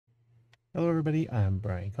Hello, everybody. I'm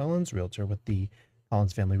Brian Collins, Realtor with the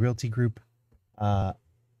Collins Family Realty Group at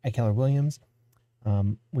Keller Williams.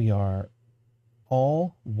 We are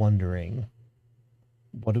all wondering,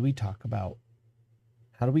 what do we talk about?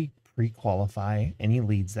 How do we pre-qualify any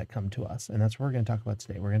leads that come to us? And that's what we're going to talk about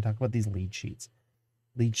today. We're going to talk about these lead sheets.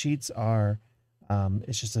 Lead sheets are,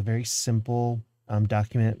 it's just a very simple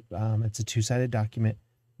document. It's a two-sided document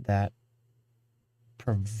that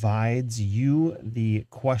provides you the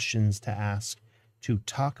questions to ask to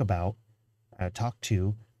talk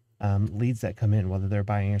to leads that come in, whether they're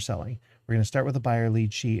buying or selling. We're going to start with a buyer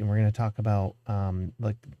lead sheet, and we're going to talk about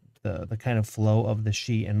like the kind of flow of the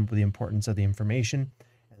sheet and the importance of the information.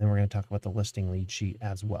 And then we're going to talk about the listing lead sheet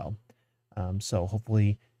as well. So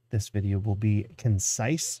hopefully this video will be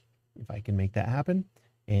concise, if I can make that happen.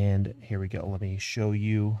 And here we go. Let me show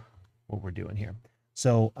you what we're doing here.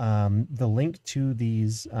 So the link to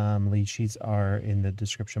these lead sheets are in the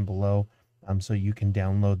description below, so you can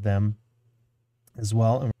download them as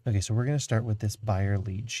well. Okay, so we're going to start with this buyer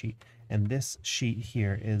lead sheet. And this sheet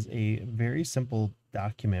here is a very simple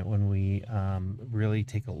document when we really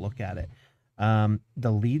take a look at it.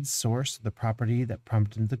 The lead source, the property that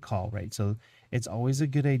prompted the call, right? So it's always a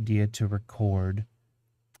good idea to record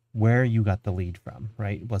where you got the lead from,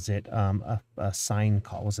 right? Was it a sign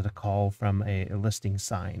call? Was it a call from a listing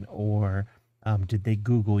sign? Or did they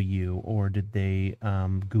Google you? Or did they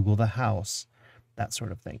Google the house? That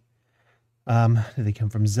sort of thing. Did they come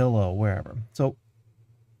from Zillow, wherever? So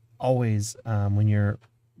always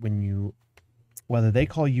whether they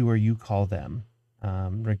call you or you call them,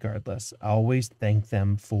 regardless, always thank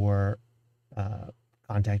them for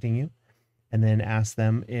contacting you. And then ask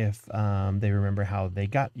them if they remember how they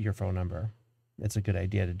got your phone number. It's a good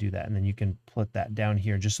idea to do that. And then you can put that down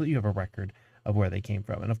here just so that you have a record of where they came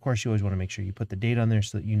from. And of course, you always want to make sure you put the date on there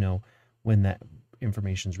so that you know when that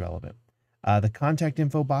information is relevant. The contact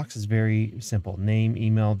info box is very simple. Name,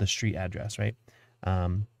 email, the street address, right?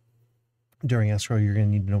 During escrow, you're going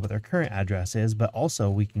to need to know what their current address is, but also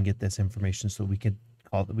we can get this information so we can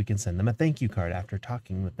send them a thank you card after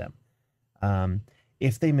talking with them.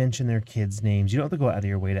 If they mention their kids' names, you don't have to go out of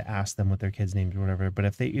your way to ask them what their kids' names or whatever.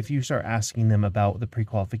 But if you start asking them about the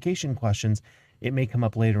pre-qualification questions, it may come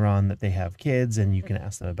up later on that they have kids, and you can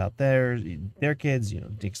ask them about their kids.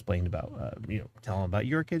 To explain about tell them about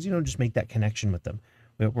your kids. Just make that connection with them.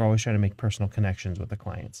 We're always trying to make personal connections with the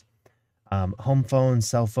clients. Home phone,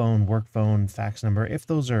 cell phone, work phone, fax number. If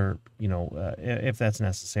those are if that's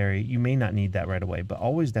necessary, you may not need that right away, but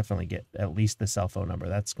always definitely get at least the cell phone number.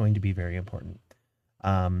 That's going to be very important.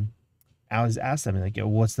 I always ask them, like,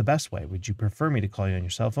 what's the best way? Would you prefer me to call you on your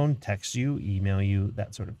cell phone, text you, email you,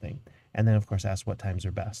 that sort of thing? And then, of course, ask what times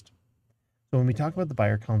are best. So when we talk about the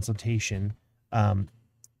buyer consultation,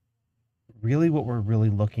 really what we're really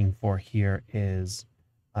looking for here is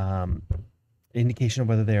indication of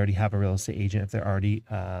whether they already have a real estate agent, if they're already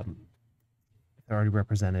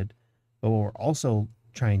represented. But what we're also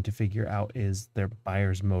trying to figure out is their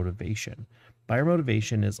buyer's motivation. Buyer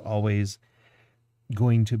motivation is always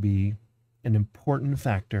going to be an important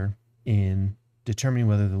factor in determining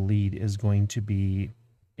whether the lead is going to be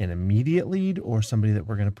an immediate lead or somebody that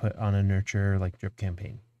we're going to put on a nurture like drip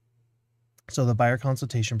campaign. So the buyer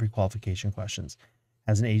consultation pre-qualification questions.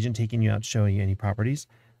 Has an agent taken you out to show you any properties?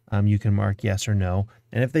 You can mark yes or no.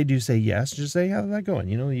 And if they do say yes, just say, how's that going?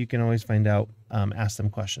 You can always find out, ask them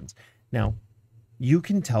questions. Now, you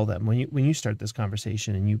can tell them when you start this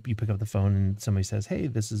conversation and you pick up the phone and somebody says, hey,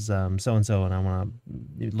 this is so-and-so and I want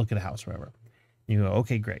to look at a house, wherever. You go,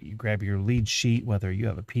 okay, great. You grab your lead sheet, whether you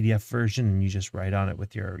have a PDF version and you just write on it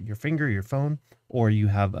with your finger, your phone, or you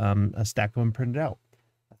have a stack of them printed out.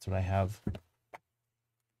 That's what I have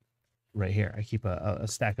right here. I keep a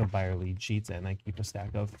stack of buyer lead sheets, and I keep a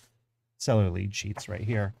stack of seller lead sheets right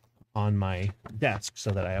here on my desk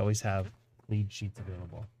so that I always have lead sheets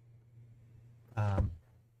available.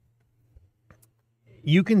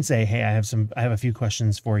 You can say, hey, I have a few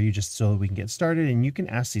questions for you just so that we can get started. And you can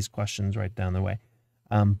ask these questions right down the way.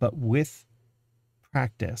 But with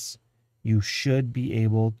practice, you should be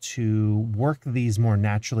able to work these more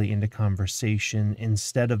naturally into conversation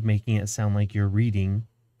instead of making it sound like you're reading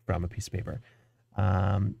from a piece of paper.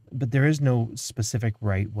 But there is no specific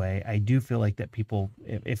right way. I do feel like that people,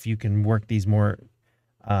 if you can work these more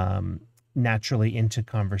naturally into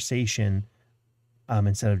conversation,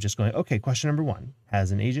 instead of just going, okay, question number 1,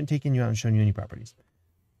 has an agent taken you out and shown you any properties?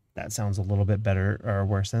 That sounds a little bit better or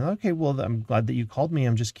worse than, okay, well, I'm glad that you called me.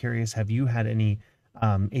 I'm just curious, have you had any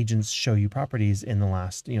agents show you properties in the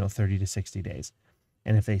last, 30 to 60 days?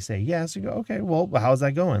 And if they say yes, you go, okay, well, how's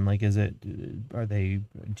that going? Like, do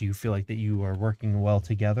you feel like that you are working well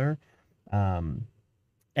together?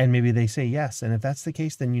 And maybe they say yes. And if that's the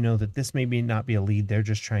case, then you know that this may not be a lead. They're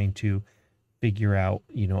just trying to figure out,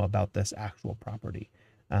 about this actual property.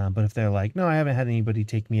 But if they're like, no, I haven't had anybody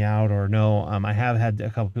take me out, or no, I have had a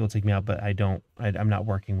couple people take me out, but I'm not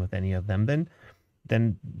working with any of them,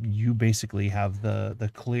 then you basically have the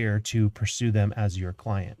clear to pursue them as your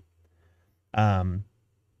client.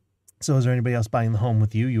 So is there anybody else buying the home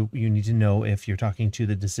with you? You need to know if you're talking to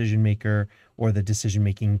the decision maker or the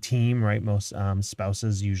decision-making team, right? Most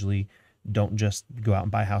spouses usually don't just go out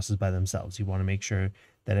and buy houses by themselves. You want to make sure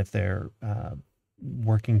that if they're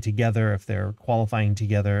working together, if they're qualifying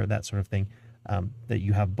together, that sort of thing, that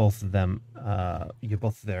you have both of them, you have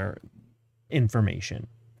both of their information.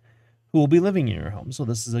 Who will be living in your home? So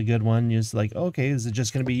this is a good one. Is like, okay, is it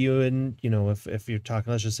just going to be you? And if you're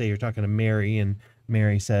talking, let's just say you're talking to Mary, and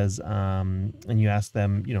Mary says, and you ask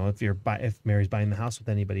them, if Mary's buying the house with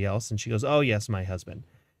anybody else, and she goes, oh yes, my husband.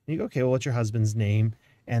 And you go, okay, well, what's your husband's name?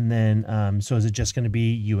 And then, so is it just going to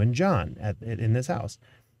be you and John in this house,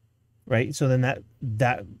 right? So then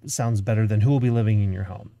that sounds better than who will be living in your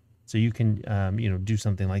home. So you can, do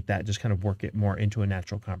something like that. Just kind of work it more into a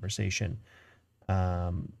natural conversation.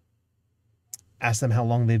 Ask them how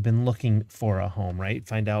long they've been looking for a home, right?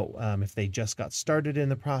 Find out if they just got started in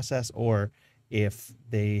the process or if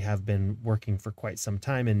they have been working for quite some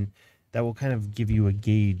time. And that will kind of give you a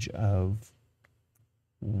gauge of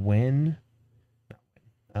when,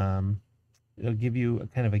 it'll give you a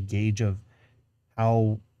kind of a gauge of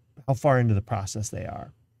how far into the process they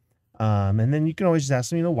are. And then you can always just ask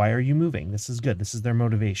them, why are you moving? This is good. This is their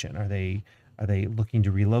motivation. Are they looking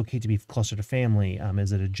to relocate to be closer to family?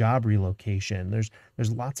 Is it a job relocation?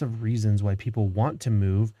 There's lots of reasons why people want to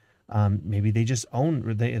move. Maybe they just own,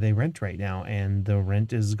 or they rent right now, and the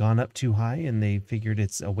rent has gone up too high, and they figured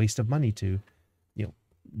it's a waste of money to,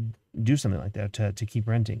 do something like that to keep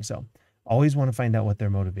renting. So always want to find out what their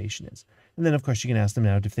motivation is. And then of course you can ask them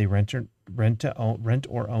now if they rent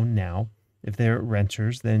or own now. If they're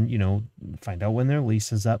renters, then, find out when their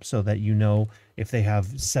lease is up, so that if they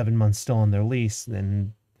have 7 months still on their lease,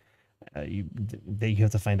 then you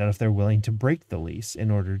have to find out if they're willing to break the lease in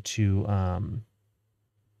order to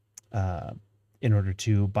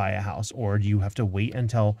buy a house, or do you have to wait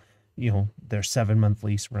until their 7-month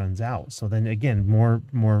lease runs out? So then again,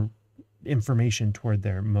 more information toward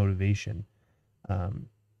their motivation.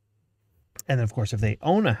 And then of course, if they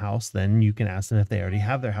own a house, then you can ask them if they already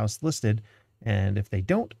have their house listed. And if they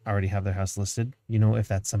don't already have their house listed, if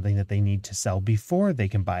that's something that they need to sell before they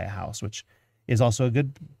can buy a house, which is also a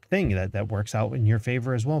good thing that works out in your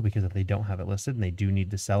favor as well, because if they don't have it listed and they do need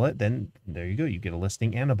to sell it, then there you go. You get a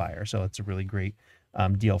listing and a buyer. So it's a really great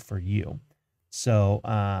deal for you. So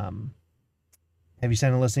have you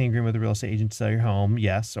signed a listing agreement with a real estate agent to sell your home?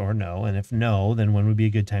 Yes or no? And if no, then when would be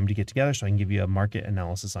a good time to get together so I can give you a market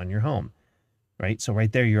analysis on your home? Right. So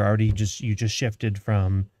right there, you just shifted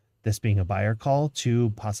from this being a buyer call to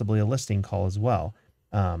possibly a listing call as well.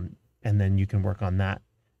 And then you can work on that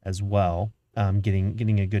as well.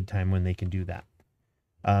 Getting a good time when they can do that.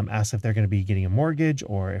 Ask if they're going to be getting a mortgage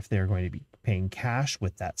or if they're going to be paying cash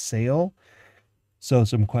with that sale. So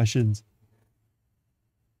some questions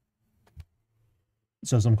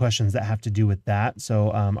that have to do with that. So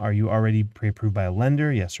are you already pre-approved by a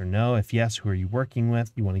lender? Yes or no? If yes, who are you working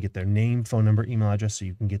with? You want to get their name, phone number, email address so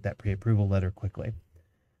you can get that pre-approval letter quickly.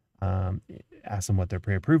 Ask them what they're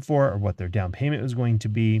pre-approved for or what their down payment is going to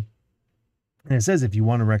be. And it says if you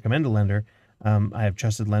want to recommend a lender, I have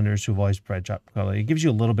trusted lenders who've always provided job quality. It gives you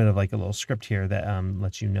a little bit of like a little script here that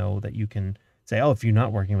lets you know that you can say, oh, if you're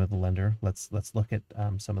not working with a lender, let's look at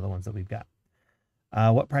some of the ones that we've got.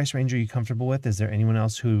 What price range are you comfortable with? Is there anyone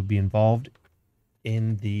else who would be involved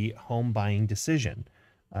in the home buying decision?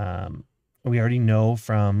 We already know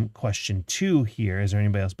from question 2 here, is there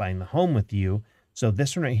anybody else buying the home with you? So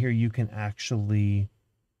this one right here, you can actually,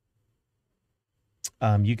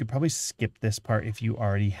 you could probably skip this part if you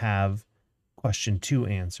already have question 2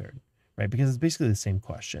 answered, right? Because it's basically the same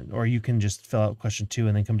question. Or you can just fill out question 2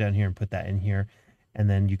 and then come down here and put that in here. And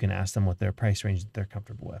then you can ask them what their price range that they're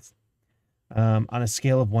comfortable with. On a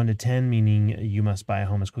scale of 1 to 10, meaning you must buy a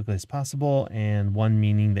home as quickly as possible, and 1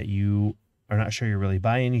 meaning that you are not sure you really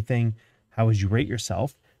buy anything, how would you rate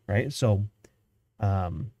yourself, right? So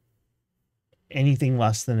anything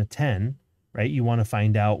less than a 10, right? You want to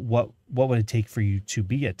find out what would it take for you to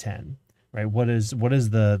be a 10, right? What is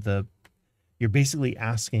the you're basically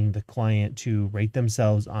asking the client to rate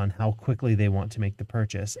themselves on how quickly they want to make the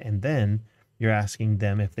purchase, and then you're asking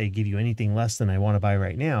them if they give you anything less than I want to buy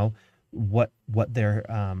right now, what their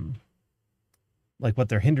what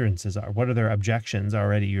their hindrances are, what are their objections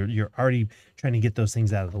already. You're already trying to get those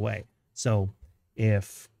things out of the way. So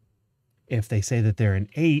if they say that they're an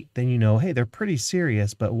 8, then you know, hey, they're pretty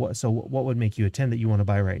serious, but what would make you a 10 that you want to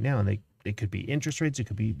buy right now? And it could be interest rates, it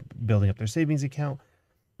could be building up their savings account,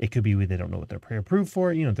 it could be they don't know what they're pre-approved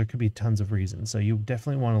for. There could be tons of reasons. So you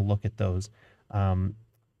definitely want to look at those.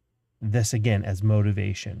 This again as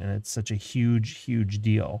motivation, and it's such a huge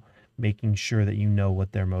deal, making sure that you know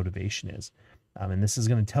what their motivation is. And this is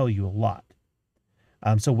going to tell you a lot.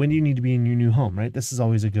 So when do you need to be in your new home, right? This is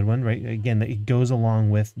always a good one, right? Again, it goes along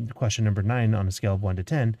with question number 9 on a scale of 1 to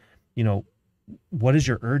 10. What is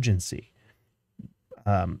your urgency?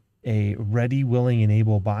 A ready, willing, and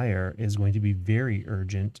able buyer is going to be very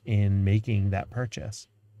urgent in making that purchase.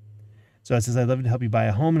 So it says, I'd love to help you buy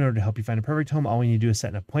a home. In order to help you find a perfect home, all we need to do is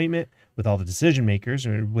set an appointment with all the decision makers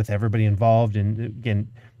or with everybody involved. And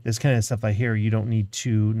again, this kind of stuff I hear, you don't need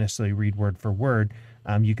to necessarily read word for word.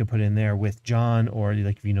 You could put in there with John, or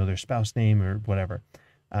like if you know their spouse name or whatever.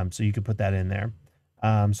 So you could put that in there.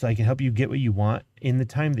 So I can help you get what you want in the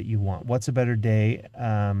time that you want. What's a better day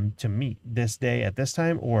to meet? This day at this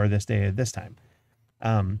time or this day at this time?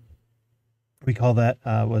 We call that,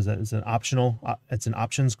 it's an optional, it's an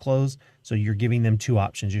options close. So you're giving them 2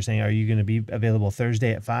 options. You're saying, are you going to be available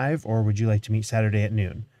Thursday at 5, or would you like to meet Saturday at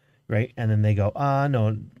noon? Right. And then they go,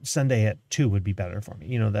 no, Sunday at 2 would be better for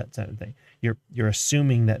me. That kind of thing. You're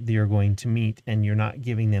assuming that you're going to meet, and you're not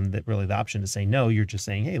giving them the option to say no. You're just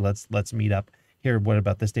saying, hey, let's meet up here. What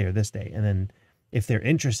about this day or this day? And then if they're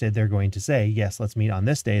interested, they're going to say, yes, let's meet on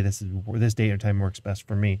this day. This date or time works best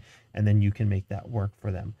for me. And then you can make that work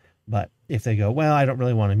for them. But if they go, well, I don't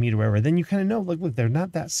really want to meet or whatever, then you kind of know, look, they're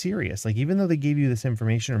not that serious. Like, even though they gave you this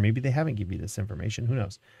information, or maybe they haven't given you this information, who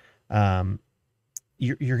knows?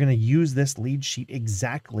 You're going to use this lead sheet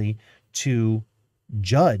exactly to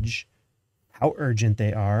judge how urgent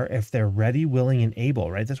they are, if they're ready, willing, and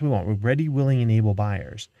able, right? That's what we want. We're ready, willing, and able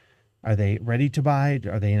buyers. Are they ready to buy?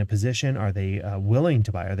 Are they in a position? Are they willing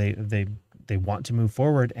to buy? Are they want to move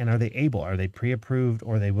forward? And are they able? Are they pre-approved,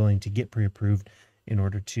 or are they willing to get pre-approved in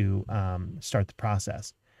order to start the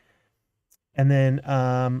process? And then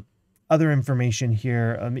other information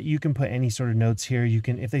here, you can put any sort of notes here. You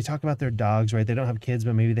can, if they talk about their dogs, right? They don't have kids,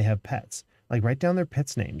 but maybe they have pets. Like, write down their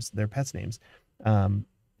pets' names.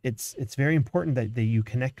 It's very important that you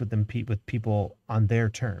connect with them, with people on their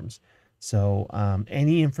terms. So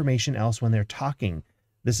any information else when they're talking,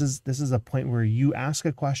 this is a point where you ask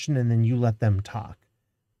a question and then you let them talk.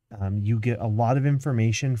 You get a lot of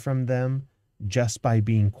information from them just by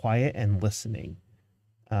being quiet and listening.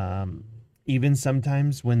 Even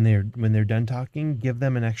sometimes when they're done talking, give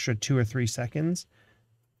them an extra 2 or 3 seconds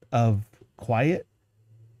of quiet,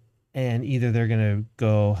 and either they're going to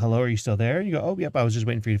go, hello, are you still there? You go, oh, yep, I was just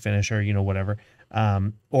waiting for you to finish, or, whatever.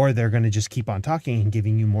 Or they're going to just keep on talking and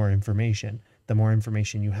giving you more information. The more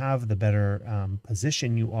information you have, the better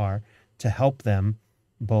position you are to help them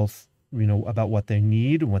both, about what they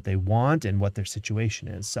need and what they want and what their situation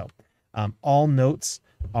is. So all notes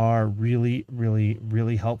are really, really,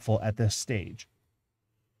 really helpful at this stage.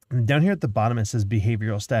 And down here at the bottom, it says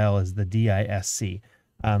behavioral style is the DISC.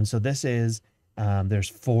 So this is, there's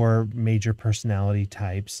 4 major personality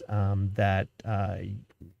types that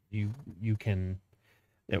you can,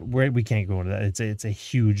 we can't go into that. It's a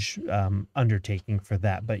huge undertaking for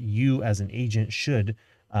that, but you as an agent should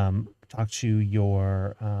talk to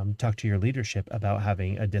your leadership about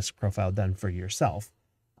having a DISC profile done for yourself.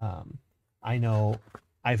 I know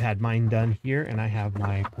I've had mine done here, and I have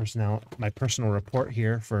my personal report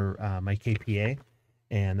here for my KPA,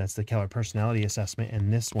 and that's the Keller personality assessment.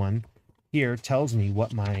 And this one here tells me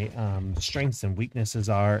what my strengths and weaknesses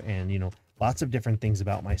are, and lots of different things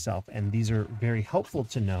about myself. And these are very helpful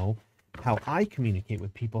to know how I communicate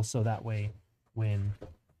with people, so that way when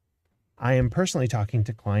I am personally talking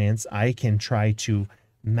to clients, I can try to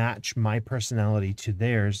match my personality to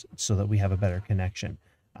theirs so that we have a better connection.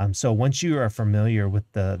 So once you are familiar with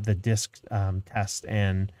the DISC test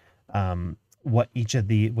and what which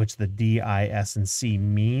the D, I, S, and C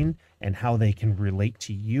mean and how they can relate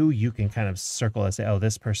to you, you can kind of circle and say, oh,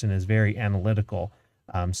 this person is very analytical.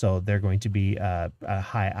 So they're going to be a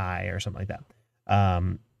high I or something like that.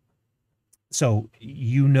 So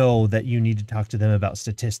that you need to talk to them about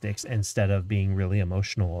statistics instead of being really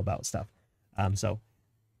emotional about stuff. So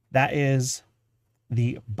that is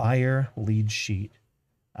the buyer lead sheet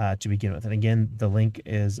to begin with. And again, the link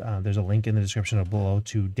is, there's a link in the description below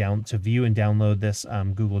to view and download this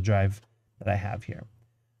Google Drive that I have here.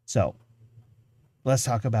 So let's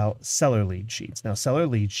talk about seller lead sheets. Now, seller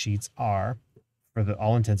lead sheets are, for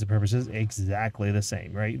all intents and purposes, exactly the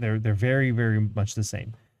same, right? They're very, very much the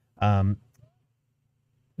same.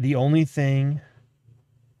 The only thing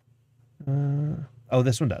Oh,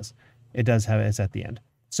 this one does. It does have it's at the end.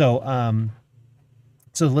 So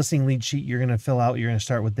so the listing lead sheet, you're going to fill out, you're going to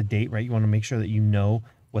start with the date, right? You want to make sure that you know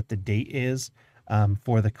what the date is.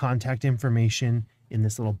 For the contact information in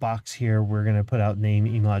this little box here, we're going to put out name,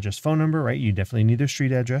 email address, phone number, right? You definitely need their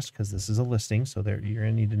street address because this is a listing. So there, you're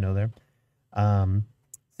going to need to know there.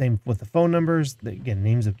 Same with the phone numbers, again,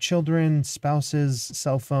 names of children, spouses,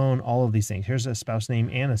 cell phone, all of these things. Here's a spouse name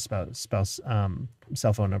and a spouse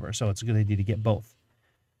cell phone number. So it's a good idea to get both.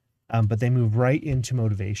 But they move right into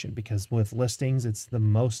motivation because with listings, it's the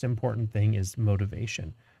most important thing is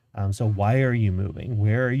motivation. So why are you moving?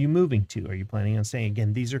 Where are you moving to? Are you planning on staying?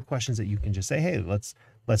 Again, these are questions that you can just say, hey, let's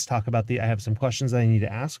talk about I have some questions that I need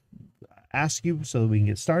to ask you so that we can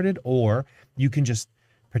get started. Or you can just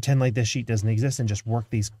pretend like this sheet doesn't exist and just work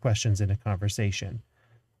these questions in a conversation.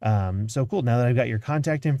 So cool. Now that I've got your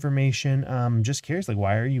contact information, just curious, like,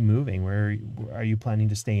 why are you moving? Where are you planning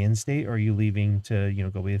to stay in state, or are you leaving to,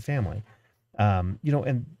 go be with family?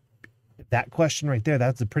 And that question right there,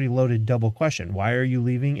 that's a pretty loaded double question. Why are you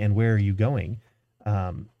leaving and where are you going?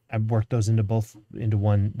 I've worked those into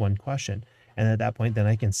one question. And at that point, then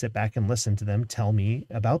I can sit back and listen to them tell me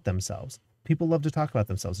about themselves. People love to talk about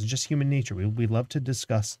themselves. It's just human nature. We love to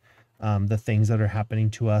discuss the things that are happening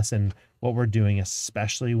to us and what we're doing,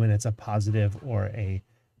 especially when it's a positive or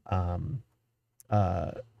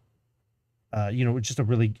just a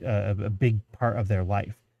really a big part of their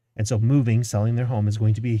life. And so selling their home is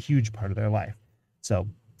going to be a huge part of their life. So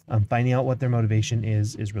finding out what their motivation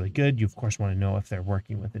is really good. You, of course, want to know if they're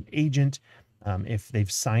working with an agent. If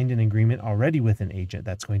they've signed an agreement already with an agent,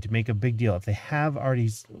 that's going to make a big deal. If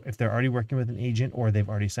they're already working with an agent or they've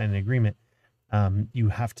already signed an agreement, you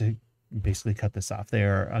have to basically cut this off. They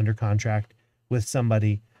are under contract with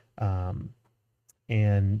somebody,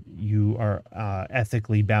 and you are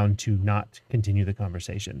ethically bound to not continue the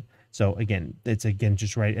conversation. So again, it's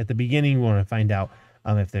just right at the beginning. We want to find out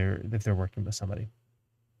if they're working with somebody.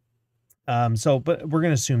 But we're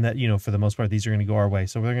going to assume that, for the most part, these are going to go our way.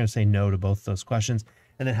 So we're going to say no to both those questions.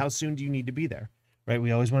 And then how soon do you need to be there, right?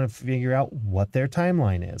 We always want to figure out what their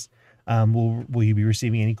timeline is. Will you be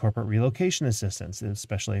receiving any corporate relocation assistance,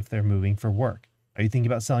 especially if they're moving for work? Are you thinking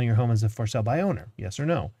about selling your home as a for sale by owner? Yes or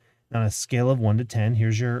no? On a scale of 1 to 10,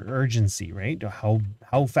 here's your urgency, right?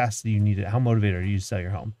 How fast do you need it? How motivated are you to sell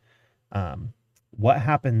your home? What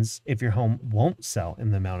happens if your home won't sell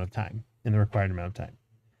in the required amount of time?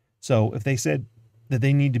 So if they said that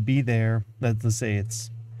they need to be there, let's say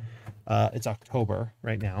it's October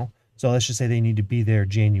right now. So let's just say they need to be there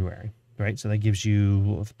January, right? So that gives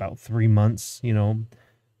you about 3 months,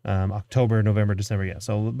 October, November, December. Yeah.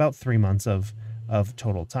 So about 3 months of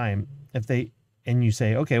total time. And you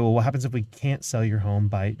say, okay, well, what happens if we can't sell your home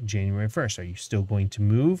by January 1st? Are you still going to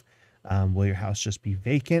move? Will your house just be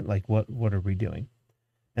vacant? Like what are we doing?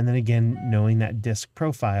 And then again, knowing that disc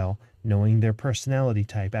profile, knowing their personality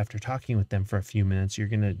type, after talking with them for a few minutes, you're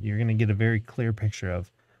gonna get a very clear picture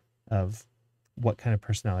of what kind of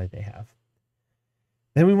personality they have.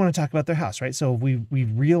 Then we want to talk about their house, right? So we've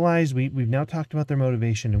realized we've now talked about their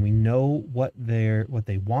motivation, and we know what they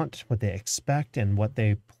want, what they expect, and what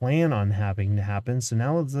they plan on having to happen. So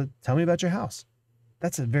now tell me about your house.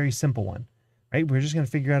 That's a very simple one, right? We're just going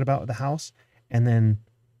to figure out about the house, and then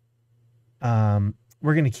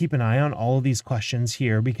we're going to keep an eye on all of these questions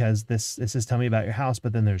here, because this is tell me about your house,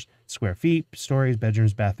 but then there's square feet, stories,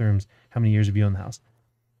 bedrooms, bathrooms, how many years have you owned the house?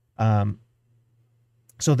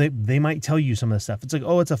 So they might tell you some of the stuff. It's like,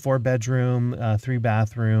 oh, it's a 4-bedroom,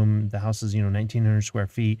 3-bathroom. The house is, 1,900 square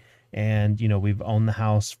feet. And, we've owned the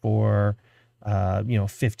house for,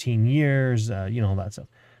 15 years, all that stuff.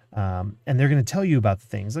 And they're going to tell you about the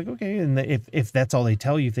things like, okay. And if that's all they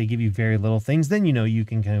tell you, if they give you very little things, then, you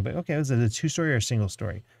can kind of be, okay, is it a 2-story or a single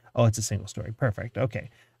story? Oh, it's a single story. Perfect.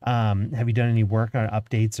 Okay. Have you done any work on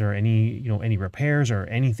updates or any repairs or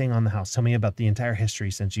anything on the house? Tell me about the entire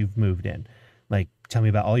history since you've moved in. Like, tell me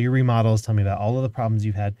about all your remodels. Tell me about all of the problems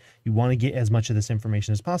you've had. You want to get as much of this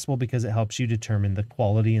information as possible because it helps you determine the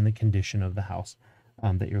quality and the condition of the house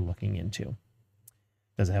that you're looking into.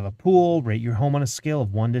 Does it have a pool? Rate your home on a scale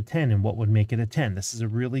of 1 to 10, and what would make it a 10? This is a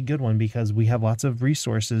really good one because we have lots of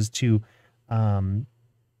resources to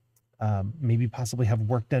maybe possibly have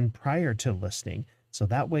work done prior to listing. So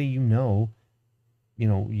that way,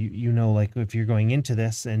 like if you're going into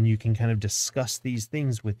this, and you can kind of discuss these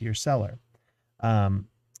things with your seller. And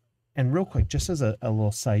real quick, just as a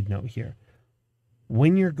little side note here,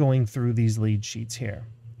 when you're going through these lead sheets here,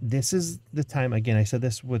 this is the time, again, I said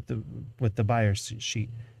this with the buyer's sheet,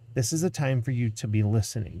 this is a time for you to be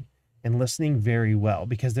listening, and listening very well,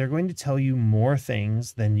 because they're going to tell you more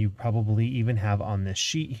things than you probably even have on this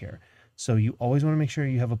sheet here. So you always want to make sure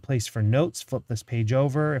you have a place for notes. Flip this page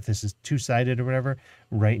over. If this is two-sided or whatever,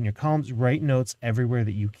 write in your columns, write notes everywhere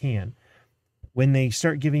that you can. When they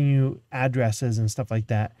start giving you addresses and stuff like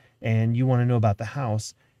that, and you want to know about the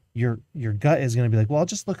house, your gut is going to be like, well, I'll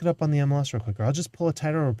just look it up on the MLS real quick, or I'll just pull a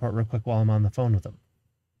title report real quick while I'm on the phone with them.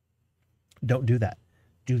 Don't do that.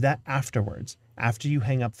 Do that afterwards, after you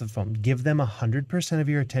hang up the phone. Give them 100% of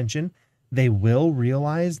your attention. They will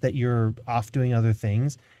realize that you're off doing other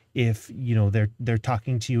things. If they're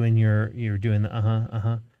talking to you and you're doing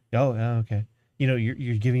the oh, okay,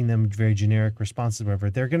 you're giving them very generic responses, whatever.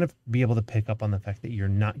 They're going to be able to pick up on the fact that you're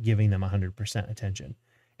not giving them 100% attention.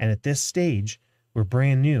 And at this stage, we're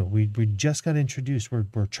brand new. We just got introduced.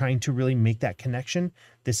 We're trying to really make that connection.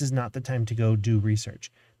 This is not the time to go do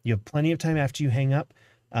research. You have plenty of time after you hang up,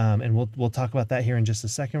 and we'll talk about that here in just a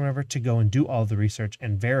second, whatever, to go and do all the research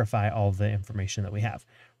and verify all of the information that we have.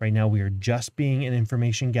 Right now, we are just being an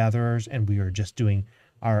information gatherers, and we are just doing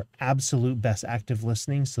our absolute best active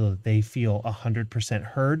listening so that they feel 100%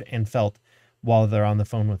 heard and felt while they're on the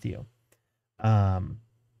phone with you. Then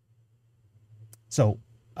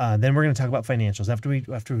we're going to talk about financials.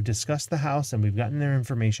 After we discuss the house and we've gotten their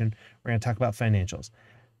information, we're going to talk about financials.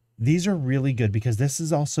 These are really good because this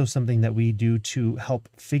is also something that we do to help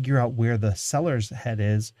figure out where the seller's head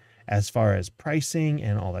is as far as pricing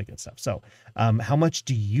and all that good stuff. So how much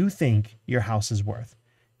do you think your house is worth?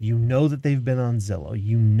 You know that they've been on Zillow.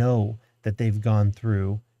 You know that they've gone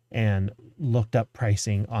through and looked up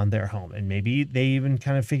pricing on their home. And maybe they even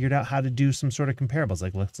kind of figured out how to do some sort of comparables.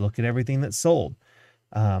 Like, let's look at everything that's sold.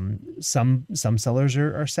 Some sellers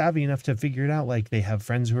are savvy enough to figure it out. Like, they have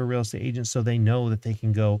friends who are real estate agents, so they know that they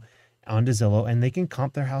can go onto Zillow and they can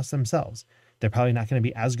comp their house themselves. They're probably not going to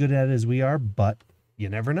be as good at it as we are, but you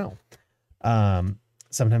never know.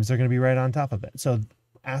 Sometimes they're going to be right on top of it. So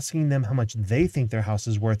asking them how much they think their house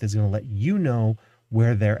is worth is going to let you know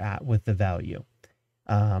where they're at with the value.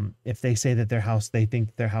 If they say that they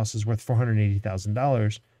think their house is worth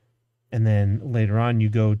 $480,000, and then later on you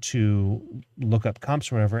go to look up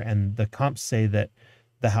comps or whatever, and the comps say that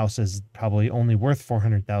the house is probably only worth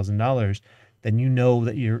 $400,000, then you know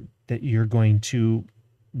that you're going to,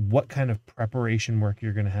 what kind of preparation work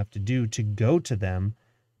you're going to have to do to go to them,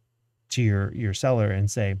 to your seller,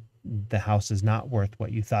 and say the house is not worth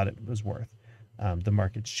what you thought it was worth. The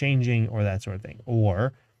market's changing, or that sort of thing.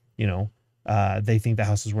 Or, they think the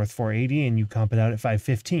house is worth 480 and you comp it out at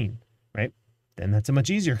 515, right? Then that's a much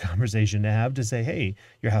easier conversation to have, to say, hey,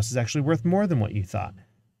 your house is actually worth more than what you thought.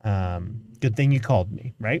 Good thing you called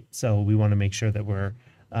me, right? So we want to make sure that we're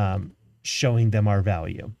showing them our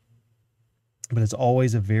value. But it's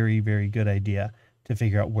always a very, very good idea to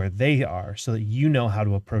figure out where they are so that you know how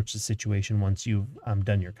to approach the situation once you've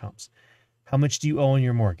done your comps. How much do you owe on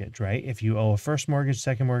your mortgage, right? If you owe a first mortgage,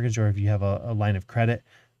 second mortgage, or if you have a line of credit,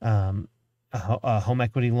 a home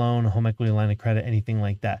equity loan, a home equity line of credit, anything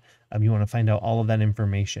like that, you want to find out all of that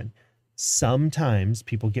information. Sometimes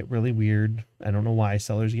people get really weird. I don't know why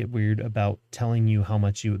sellers get weird about telling you how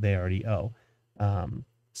much they already owe.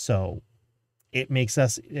 So it makes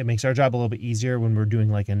our job a little bit easier when we're doing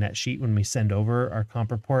like a net sheet, when we send over our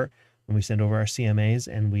comp report, when we send over our CMAs,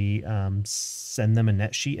 and we send them a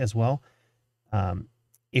net sheet as well.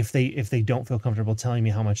 If they don't feel comfortable telling me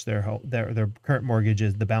how much their current mortgage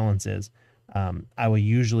is, the balance is, I will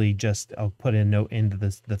usually I'll put a note into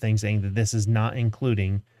the thing saying that this is not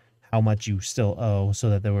including how much you still owe, so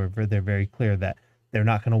that they're very clear that they're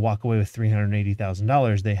not going to walk away with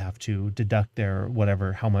 $380,000. They have to deduct their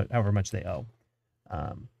however much they owe.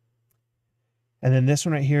 And then this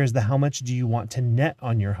one right here is how much do you want to net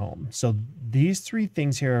on your home? So these three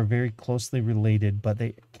things here are very closely related, but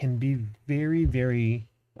they can be very, very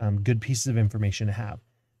good pieces of information to have.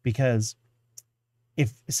 Because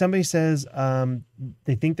if somebody says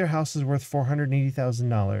they think their house is worth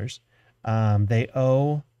 $480,000, they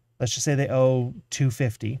owe, let's just say they owe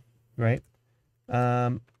 $250,000, right?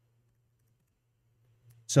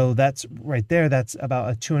 So that's right there. That's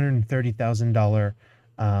about a $230,000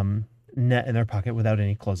 net in their pocket without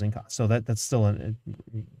any closing costs. So that's still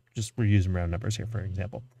just, we're using round numbers here, for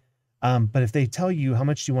example. But if they tell you how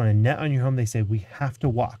much do you want to net on your home, they say we have to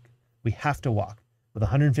walk with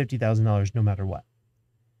 $150,000 no matter what.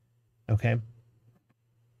 Okay.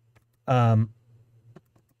 That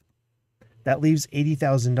leaves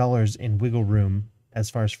 $80,000 in wiggle room as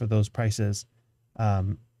far as for those prices,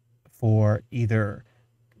 for either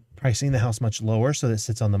pricing the house much lower so that it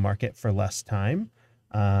sits on the market for less time,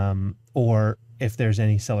 or if there's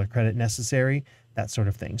any seller credit necessary, that sort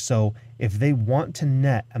of thing. So if they want to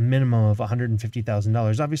net a minimum of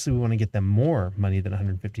 $150,000, obviously we want to get them more money than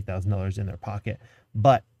 $150,000 in their pocket.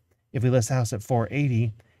 But if we list the house at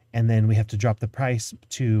 480 and then we have to drop the price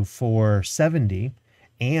to 470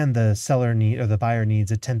 and the buyer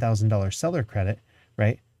needs a $10,000 seller credit,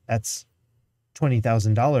 right? That's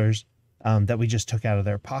 $20,000 that we just took out of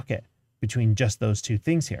their pocket between just those two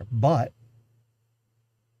things here. But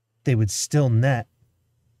they would still net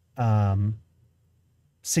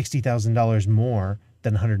 $60,000 more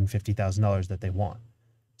than $150,000 that they want.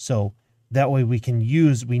 So that way we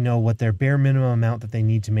know what their bare minimum amount that they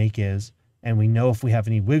need to make is, and we know if we have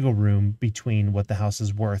any wiggle room between what the house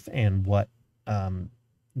is worth and what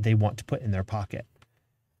they want to put in their pocket.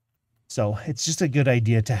 So it's just a good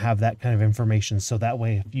idea to have that kind of information. So that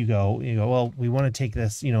way, if you go, well, we want to take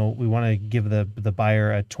this, we want to give the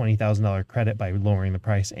buyer a $20,000 credit by lowering the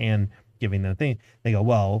price and giving them the thing. They go,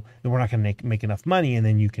 well, we're not going to make enough money. And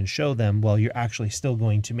then you can show them, well, you're actually still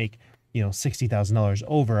going to make, $60,000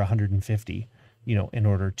 over 150, in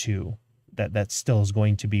order to, that still is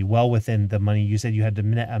going to be well within the money. You said you had to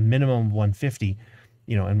a minimum of 150,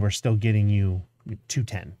 and we're still getting you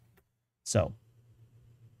 210. So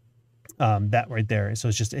that right there. So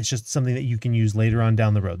it's just something that you can use later on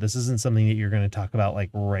down the road. This isn't something that you're going to talk about like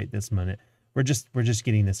right this minute. We're just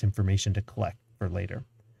getting this information to collect for later.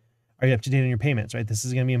 Are you up to date on your payments, right? This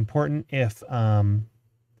is going to be important if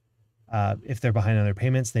they're behind on their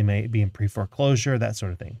payments, they may be in pre-foreclosure, that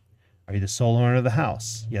sort of thing. Are you the sole owner of the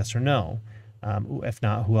house? Yes or no? If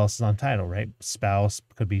not, who else is on title, right? Spouse,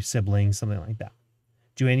 could be siblings, something like that.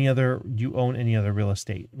 Do you own any other real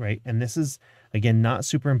estate, right? And this is, again, not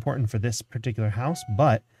super important for this particular house,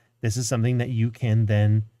 but this is something that you can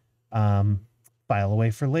then file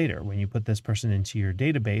away for later. When you put this person into your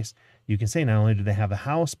database, you can say not only do they have a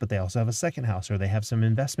house, but they also have a second house, or they have some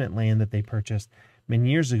investment land that they purchased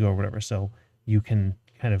many years ago or whatever. So you can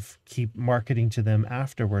kind of keep marketing to them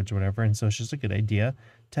afterwards or whatever. And so it's just a good idea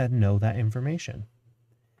to know that information.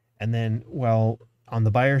 And then, well, on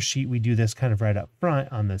the buyer sheet, we do this kind of right up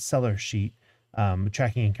front. On the seller sheet,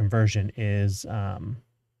 tracking and conversion is kind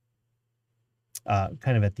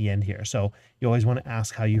of at the end here. So you always want to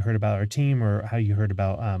ask how you heard about our team, or how you heard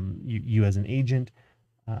about you as an agent.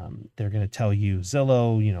 They're going to tell you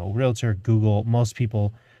Zillow, Realtor, Google. Most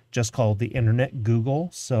people just call the internet Google.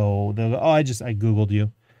 So they'll go, oh, I Googled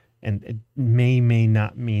you. And it may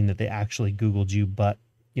not mean that they actually Googled you, but,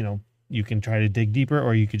 you can try to dig deeper,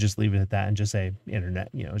 or you could just leave it at that and just say internet,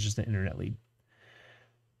 it's just an internet lead.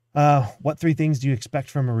 What 3 things do you expect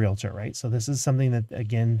from a realtor, right? So this is something that,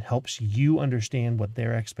 again, helps you understand what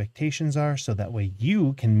their expectations are, so that way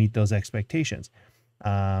you can meet those expectations.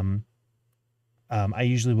 I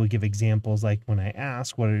usually will give examples, like when I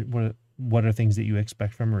ask, what are things that you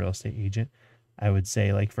expect from a real estate agent? I would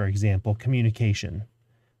say, like, for example, communication.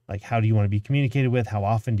 Like, how do you want to be communicated with? How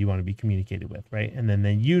often do you want to be communicated with, right? And then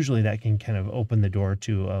usually that can kind of open the door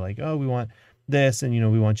to like, oh, we want this, and,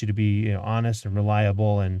 we want you to be, honest and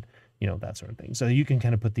reliable, and, that sort of thing. So you can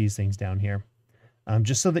kind of put these things down here,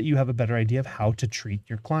 just so that you have a better idea of how to treat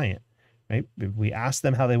your client, right? If we ask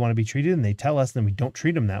them how they want to be treated and they tell us, then we don't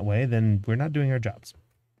treat them that way, then we're not doing our jobs.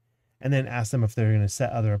 And then ask them if they're going to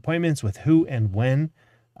set other appointments with who and when.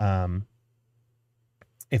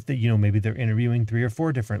 If maybe they're interviewing 3 or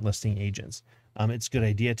 4 different listing agents. It's a good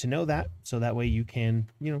idea to know that, so that way you can,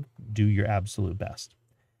 do your absolute best.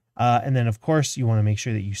 And then, of course, you want to make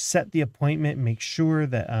sure that you set the appointment. Make sure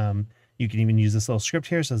that you can even use this little script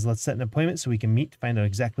here. It says, let's set an appointment so we can meet to find out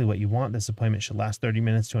exactly what you want. This appointment should last 30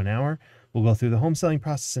 minutes to an hour. We'll go through the home selling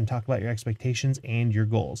process and talk about your expectations and your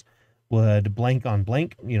goals. Would blank on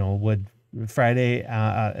blank, would Friday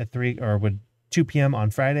at 3, or would 2 p.m. on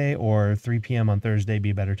Friday or 3 p.m. on Thursday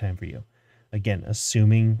be a better time for you? Again,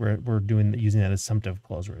 assuming we're using that assumptive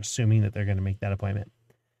clause. We're assuming that they're going to make that appointment.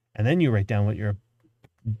 And then you write down what your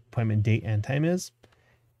appointment date and time is,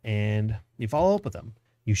 and you follow up with them.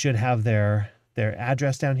 You should have their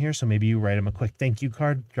address down here. So maybe you write them a quick thank you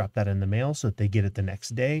card, drop that in the mail so that they get it the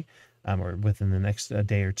next day, or within the next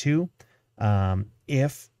day or two.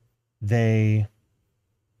 If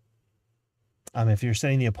you're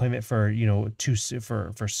setting the appointment for,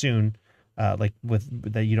 for soon, like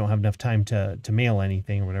with that, you don't have enough time to mail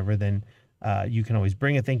anything or whatever, then you can always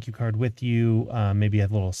bring a thank you card with you. Maybe a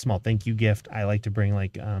little small thank you gift. I like to bring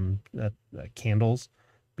like candles,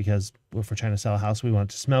 because if we're trying to sell a house, we want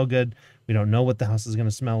it to smell good. We don't know what the house is going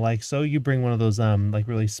to smell like. So you bring one of those like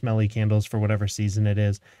really smelly candles for whatever season it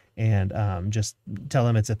is, and just tell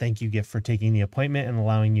them it's a thank you gift for taking the appointment and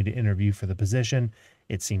allowing you to interview for the position.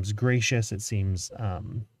 It seems gracious. It seems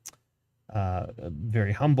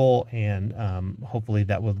very humble, and hopefully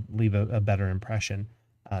that will leave a better impression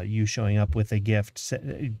you showing up with a gift,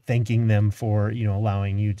 thanking them for,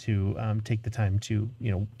 allowing you to take the time to,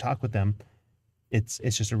 talk with them. It's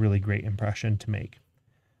just a really great impression to make.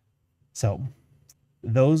 So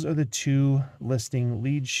those are the 2 listing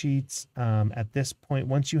lead sheets. At this point,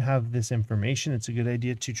 once you have this information, it's a good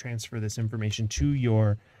idea to transfer this information to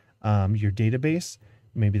your database.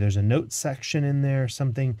 Maybe there's a notes section in there,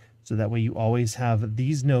 something, so that way you always have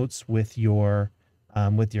these notes with your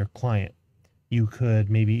client. You could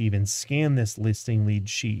maybe even scan this listing lead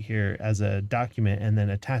sheet here as a document and then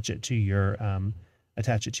attach it to your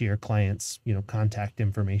client's contact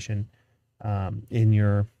information in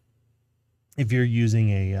your. If you're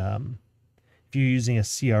using a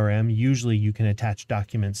CRM, usually you can attach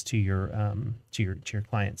documents to your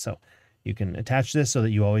client. So you can attach this so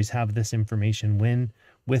that you always have this information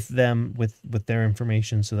with their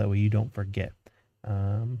information, so that way you don't forget.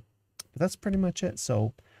 But that's pretty much it.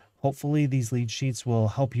 So hopefully these lead sheets will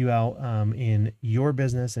help you out in your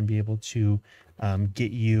business and be able to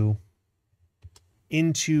get you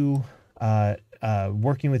into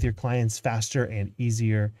working with your clients faster and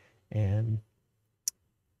easier. And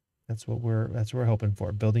that's what we're hoping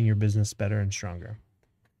for, building your business better and stronger.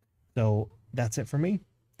 So that's it for me.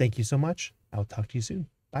 Thank you so much. I'll talk to you soon.